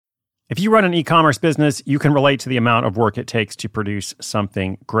If you run an e-commerce business, you can relate to the amount of work it takes to produce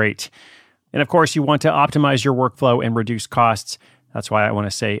something great. And of course, you want to optimize your workflow and reduce costs. That's why I want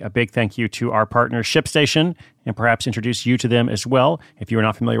to say a big thank you to our partner, ShipStation, and perhaps introduce you to them as well. If you are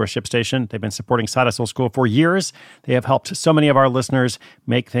not familiar with ShipStation, they've been supporting Side Hustle School for years. They have helped so many of our listeners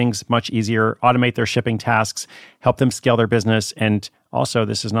make things much easier, automate their shipping tasks, help them scale their business, and also,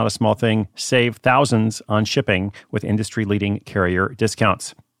 this is not a small thing, save thousands on shipping with industry-leading carrier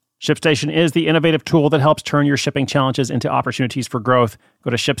discounts. ShipStation is the innovative tool that helps turn your shipping challenges into opportunities for growth. Go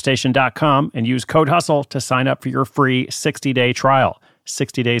to ShipStation.com and use code HUSTLE to sign up for your free 60-day trial.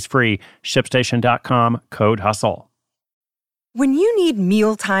 60 days free. ShipStation.com, code HUSTLE. When you need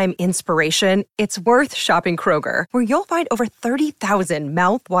mealtime inspiration, it's worth shopping Kroger, where you'll find over 30,000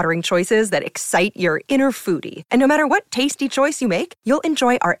 mouth-watering choices that excite your inner foodie. And no matter what tasty choice you make, you'll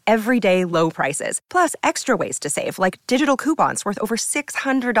enjoy our everyday low prices, plus extra ways to save, like digital coupons worth over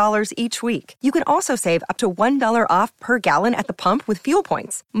 $600 each week. You can also save up to $1 off per gallon at the pump with fuel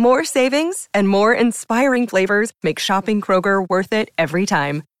points. More savings and more inspiring flavors make shopping Kroger worth it every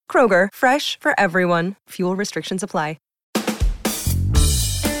time. Kroger, fresh for everyone. Fuel restrictions apply.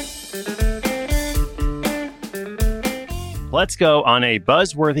 Let's go on a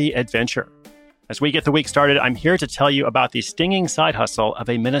buzzworthy adventure. As we get the week started, I'm here to tell you about the stinging side hustle of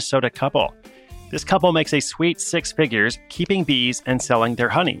a Minnesota couple. This couple makes a sweet 6 figures keeping bees and selling their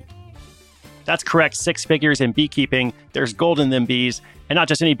honey. That's correct, 6 figures in beekeeping. There's gold in them bees, and not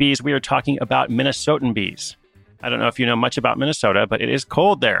just any bees, we are talking about Minnesotan bees. I don't know if you know much about Minnesota, but it is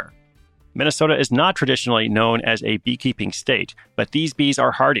cold there. Minnesota is not traditionally known as a beekeeping state, but these bees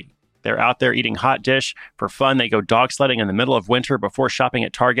are hardy. They're out there eating hot dish. For fun, they go dog sledding in the middle of winter before shopping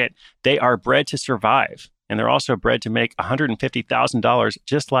at Target. They are bred to survive, and they're also bred to make $150,000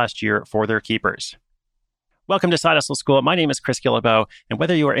 just last year for their keepers. Welcome to Side Hustle School. My name is Chris Guillebeau, and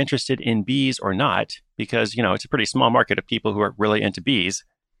whether you are interested in bees or not, because, it's a pretty small market of people who are really into bees,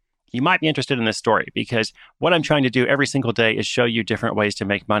 you might be interested in this story, because what I'm trying to do every single day is show you different ways to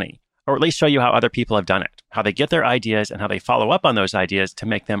make money. Or at least show you how other people have done it, how they get their ideas and how they follow up on those ideas to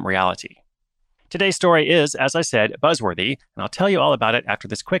make them reality. Today's story is, as I said, buzzworthy, and I'll tell you all about it after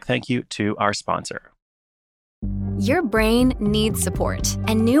this quick thank you to our sponsor. Your brain needs support,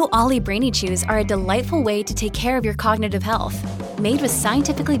 and new Ollie Brainy Chews are a delightful way to take care of your cognitive health. Made with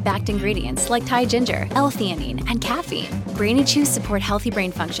scientifically backed ingredients like Thai ginger, L-theanine, and caffeine, Brainy Chews support healthy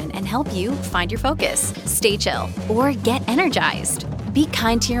brain function and help you find your focus, stay chill, or get energized. Be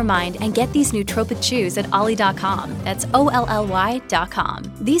kind to your mind and get these nootropic chews at ollie.com. That's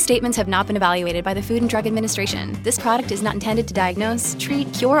OLLY.com. These statements have not been evaluated by the Food and Drug Administration. This product is not intended to diagnose,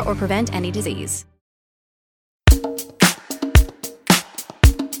 treat, cure, or prevent any disease.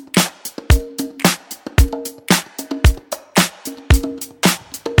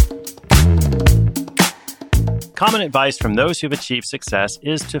 Common advice from those who've achieved success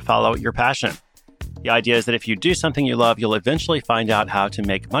is to follow your passion. The idea is that if you do something you love, you'll eventually find out how to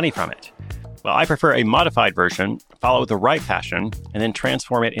make money from it. Well, I prefer a modified version, follow the right passion, and then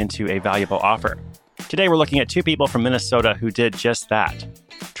transform it into a valuable offer. Today, we're looking at 2 people from Minnesota who did just that.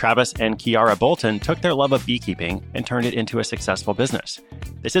 Travis and Kiara Bolton took their love of beekeeping and turned it into a successful business.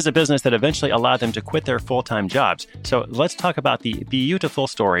 This is a business that eventually allowed them to quit their full-time jobs. So let's talk about the beautiful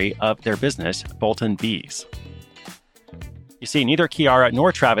story of their business, Bolton Bees. You see, neither Kiara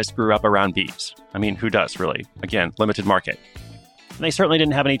nor Travis grew up around bees. I mean, who does, really? Again, limited market. And they certainly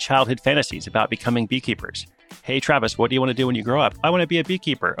didn't have any childhood fantasies about becoming beekeepers. Hey, Travis, what do you want to do when you grow up? I want to be a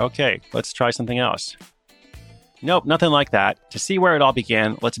beekeeper. Okay, let's try something else. Nope, nothing like that. To see where it all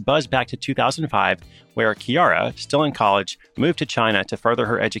began, let's buzz back to 2005, where Kiara, still in college, moved to China to further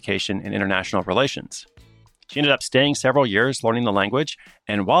her education in international relations. She ended up staying several years learning the language,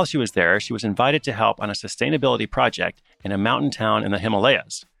 and while she was there, she was invited to help on a sustainability project in a mountain town in the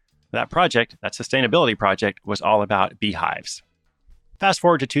Himalayas. That sustainability project, was all about beehives. Fast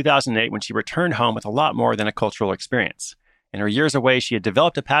forward to 2008 when she returned home with a lot more than a cultural experience. In her years away, she had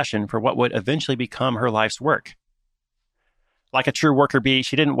developed a passion for what would eventually become her life's work. Like a true worker bee,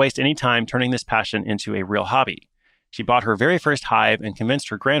 she didn't waste any time turning this passion into a real hobby. She bought her very first hive and convinced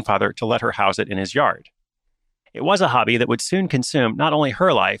her grandfather to let her house it in his yard. It was a hobby that would soon consume not only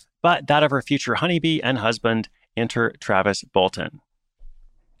her life, but that of her future honeybee and husband, enter Travis Bolton.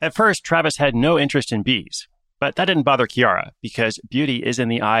 At first, Travis had no interest in bees, but that didn't bother Kiara because beauty is in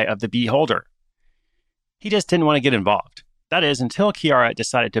the eye of the beholder. He just didn't want to get involved. That is, until Kiara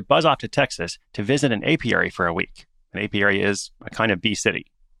decided to buzz off to Texas to visit an apiary for a week. An apiary is a kind of bee city.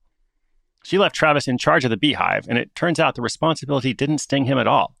 She left Travis in charge of the beehive, and it turns out the responsibility didn't sting him at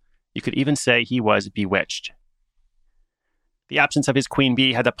all. You could even say he was bewitched. The absence of his queen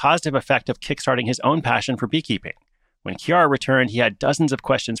bee had the positive effect of kickstarting his own passion for beekeeping. When Kiara returned, he had dozens of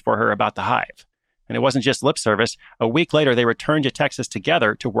questions for her about the hive. And it wasn't just lip service. A week later, they returned to Texas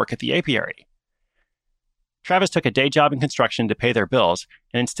together to work at the apiary. Travis took a day job in construction to pay their bills,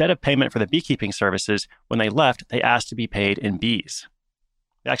 and instead of payment for the beekeeping services, when they left, they asked to be paid in bees.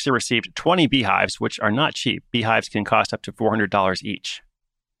 They actually received 20 beehives, which are not cheap. Beehives can cost up to $400 each.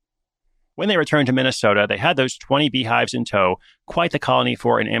 When they returned to Minnesota, they had those 20 beehives in tow, quite the colony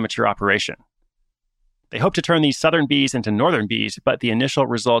for an amateur operation. They hoped to turn these southern bees into northern bees, but the initial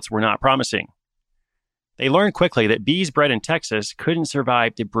results were not promising. They learned quickly that bees bred in Texas couldn't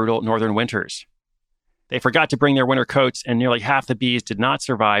survive the brutal northern winters. They forgot to bring their winter coats, and nearly half the bees did not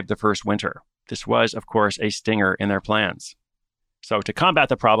survive the first winter. This was, of course, a stinger in their plans. So to combat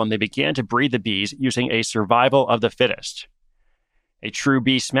the problem, they began to breed the bees using a survival of the fittest. A true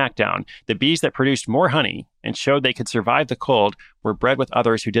bee smackdown. The bees that produced more honey and showed they could survive the cold were bred with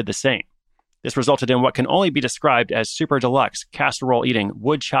others who did the same. This resulted in what can only be described as super deluxe, casserole-eating,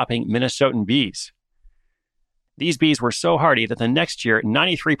 wood-chopping Minnesotan bees. These bees were so hardy that the next year,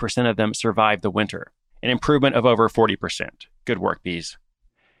 93% of them survived the winter, an improvement of over 40%. Good work, bees.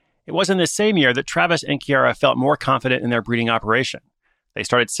 It was in this same year that Travis and Kiara felt more confident in their breeding operation. They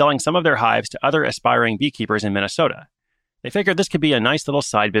started selling some of their hives to other aspiring beekeepers in Minnesota. They figured this could be a nice little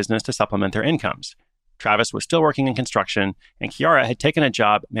side business to supplement their incomes. Travis was still working in construction, and Kiara had taken a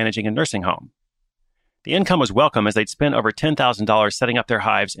job managing a nursing home. The income was welcome as they'd spent over $10,000 setting up their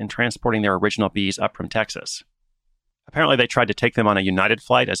hives and transporting their original bees up from Texas. Apparently, they tried to take them on a United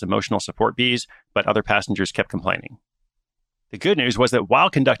flight as emotional support bees, but other passengers kept complaining. The good news was that while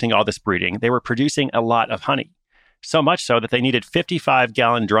conducting all this breeding, they were producing a lot of honey, so much so that they needed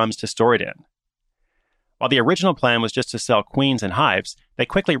 55-gallon drums to store it in. While the original plan was just to sell queens and hives, they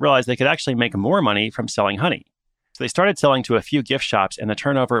quickly realized they could actually make more money from selling honey. So they started selling to a few gift shops, and the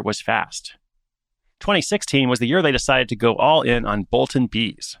turnover was fast. 2016 was the year they decided to go all in on Bolton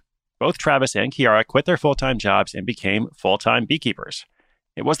bees. Both Travis and Kiara quit their full-time jobs and became full-time beekeepers.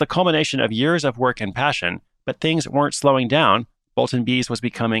 It was the culmination of years of work and passion, but things weren't slowing down. Bolton Bees was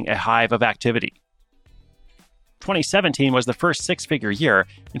becoming a hive of activity. 2017 was the first six-figure year.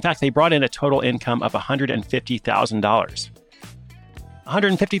 In fact, they brought in a total income of $150,000.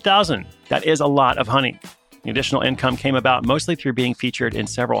 $150,000. That is a lot of honey. The additional income came about mostly through being featured in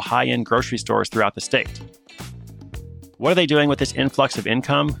several high-end grocery stores throughout the state. What are they doing with this influx of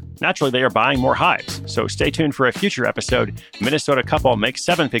income? Naturally, they are buying more hives. So stay tuned for a future episode. Minnesota couple makes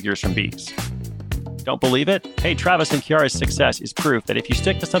 7 figures from bees. Don't believe it? Hey, Travis and Kiara's success is proof that if you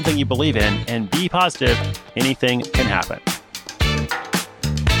stick to something you believe in and be positive, anything can happen.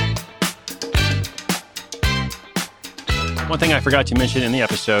 One thing I forgot to mention in the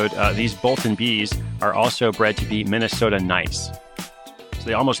episode, these Bolton bees are also bred to be Minnesota nice. So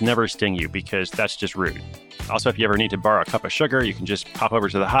they almost never sting you because that's just rude. Also, if you ever need to borrow a cup of sugar, you can just pop over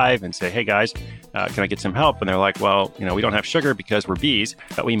to the hive and say, hey guys, can I get some help? And they're like, well, we don't have sugar because we're bees,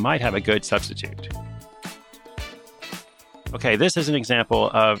 but we might have a good substitute. Okay, this is an example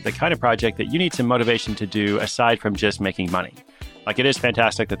of the kind of project that you need some motivation to do aside from just making money. Like, it is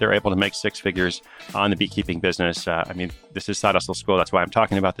fantastic that they're able to make 6 figures on the beekeeping business. This is Side Hustle School. That's why I'm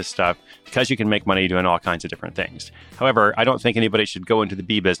talking about this stuff, because you can make money doing all kinds of different things. However, I don't think anybody should go into the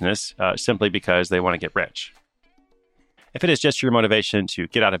bee business simply because they want to get rich. If it is just your motivation to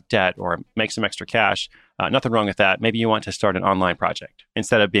get out of debt or make some extra cash, nothing wrong with that. Maybe you want to start an online project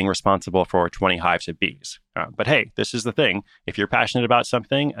instead of being responsible for 20 hives of bees. But hey, this is the thing. If you're passionate about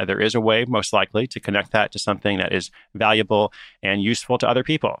something, there is a way, most likely, to connect that to something that is valuable and useful to other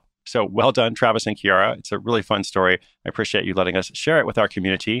people. So well done, Travis and Kiara. It's a really fun story. I appreciate you letting us share it with our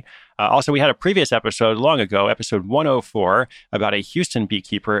community. Also, we had a previous episode long ago, episode 104, about a Houston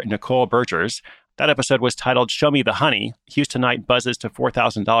beekeeper, Nicole Bergers. That episode was titled Show Me the Honey. Houstonite buzzes to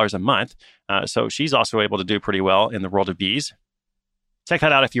 $4,000 a month. So she's also able to do pretty well in the world of bees. Check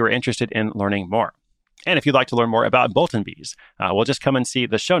that out if you are interested in learning more. And if you'd like to learn more about Bolton bees, we'll just come and see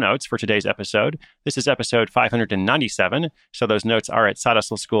the show notes for today's episode. This is episode 597. So those notes are at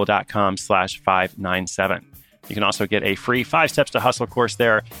sidehustleschool.com/597. You can also get a free 5 Steps to Hustle course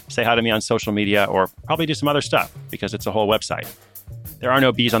there. Say hi to me on social media or probably do some other stuff because it's a whole website. There are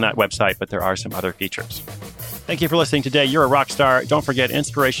no bees on that website, but there are some other features. Thank you for listening today. You're a rock star. Don't forget,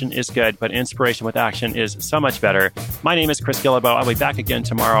 inspiration is good, but inspiration with action is so much better. My name is Chris Guillebeau. I'll be back again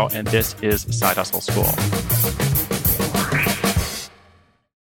tomorrow, and this is Side Hustle School.